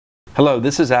Hello,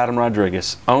 this is Adam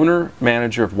Rodriguez, owner,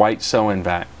 manager of White Sew and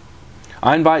Vac.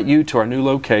 I invite you to our new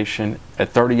location at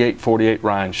 3848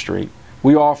 Ryan Street.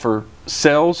 We offer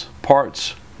sales,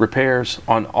 parts, repairs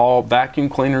on all vacuum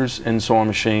cleaners and sewing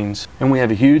machines, and we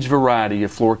have a huge variety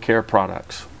of floor care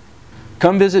products.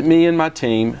 Come visit me and my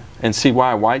team and see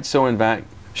why White Sew and Vac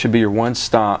should be your one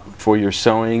stop for your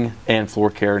sewing and floor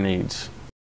care needs.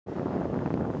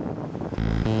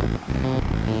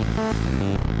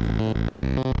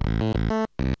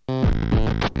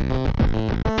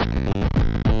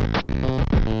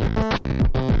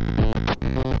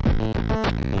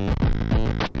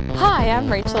 Hi,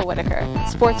 I'm Rachel Whitaker,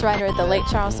 sports writer at the Lake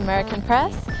Charles American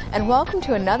Press, and welcome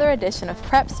to another edition of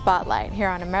Prep Spotlight here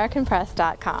on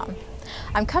AmericanPress.com.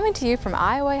 I'm coming to you from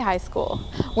Iowa High School,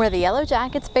 where the Yellow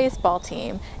Jackets baseball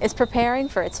team is preparing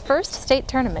for its first state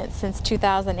tournament since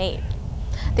 2008.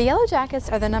 The Yellow Jackets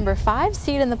are the number 5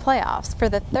 seed in the playoffs for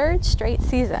the 3rd straight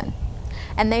season,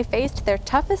 and they faced their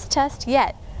toughest test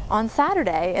yet on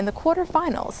Saturday in the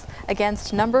quarterfinals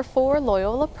against number 4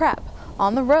 Loyola Prep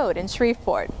on the road in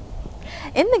Shreveport.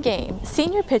 In the game,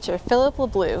 senior pitcher Philip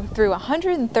LeBlue threw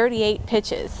 138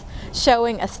 pitches,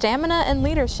 showing a stamina and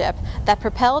leadership that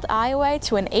propelled Iowa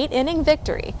to an 8-inning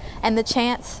victory and the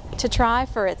chance to try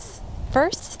for its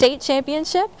first state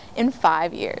championship in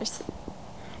 5 years.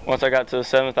 Once I got to the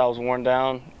 7th, I was worn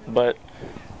down, but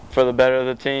for the better of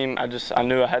the team, I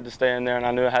knew I had to stay in there, and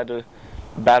I knew I had to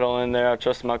battle in there. I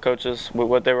trusted my coaches with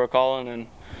what they were calling, and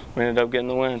we ended up getting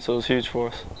the win, so it was huge for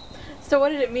us. So what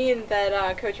did it mean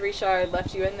that Coach Richard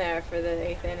left you in there for the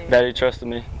 8th inning? That he trusted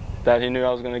me, that he knew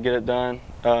I was going to get it done.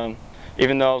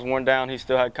 Even though I was worn down, he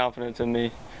still had confidence in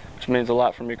me, which means a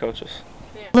lot for me coaches.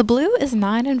 LeBlue is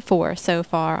 9-4 so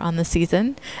far on the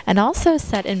season, and also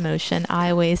set in motion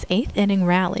Iowa's 8th inning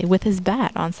rally with his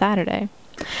bat on Saturday.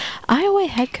 Iowa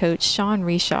head coach Sean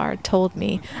Richard told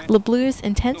me LeBlue's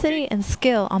intensity and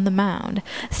skill on the mound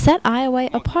set Iowa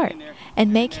apart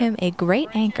and make him a great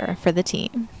anchor for the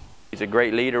team. He's a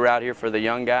great leader out here for the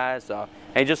young guys, and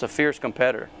he's just a fierce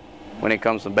competitor when it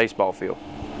comes to the baseball field.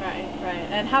 Right.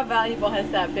 And how valuable has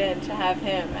that been to have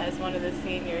him as one of the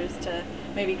seniors to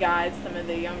maybe guide some of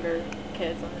the younger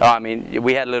kids? I mean,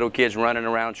 we had little kids running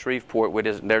around Shreveport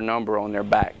with their number on their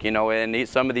back, you know, and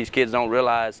some of these kids don't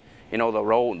realize, you know, the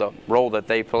role that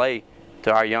they play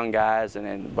to our young guys,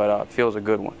 but it feels a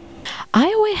good one.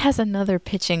 Iowa has another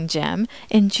pitching gem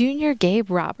in junior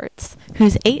Gabe Roberts,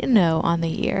 who's 8-0 on the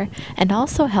year and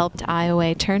also helped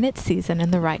Iowa turn its season in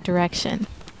the right direction.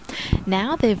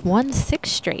 Now they've won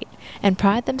 6 straight and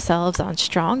pride themselves on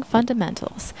strong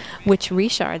fundamentals, which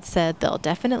Richard said they'll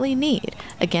definitely need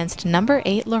against number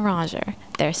 8 Loranger,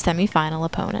 their semifinal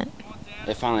opponent.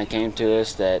 It finally came to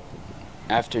us that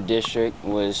after district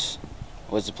was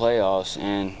the playoffs,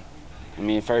 and I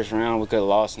mean, first round we could have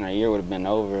lost and our year would have been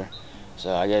over.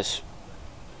 So I guess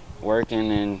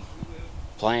working and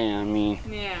playing, I mean,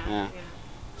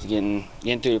 getting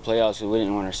through the playoffs, we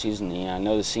didn't want our season to end. I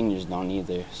know the seniors don't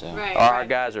either. So Our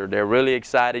guys they're really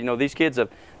excited. You know, these kids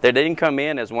they didn't come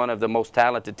in as one of the most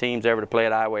talented teams ever to play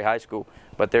at Iowa High School,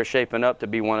 but they're shaping up to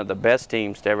be one of the best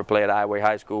teams to ever play at Iowa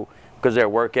High School because their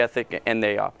work ethic, and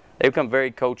they become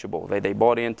very coachable. They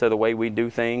bought into the way we do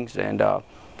things, and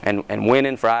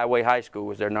winning for Iowa High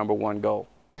School is their #1 goal.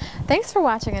 Thanks for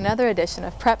watching another edition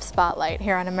of Prep Spotlight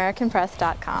here on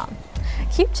AmericanPress.com.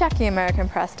 Keep checking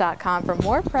AmericanPress.com for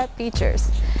more prep features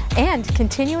and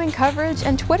continuing coverage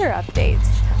and Twitter updates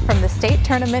from the state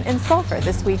tournament in Sulphur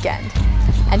this weekend.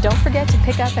 And don't forget to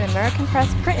pick up an American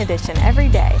Press print edition every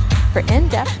day for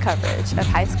in-depth coverage of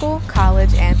high school,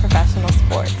 college, and professional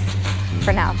sports.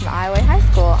 For now, from Iowa High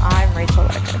School, I'm Rachel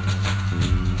Whitaker.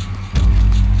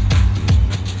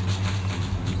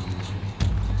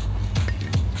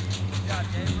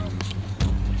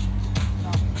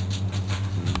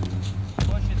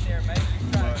 Push it there, maybe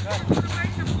try to cut it.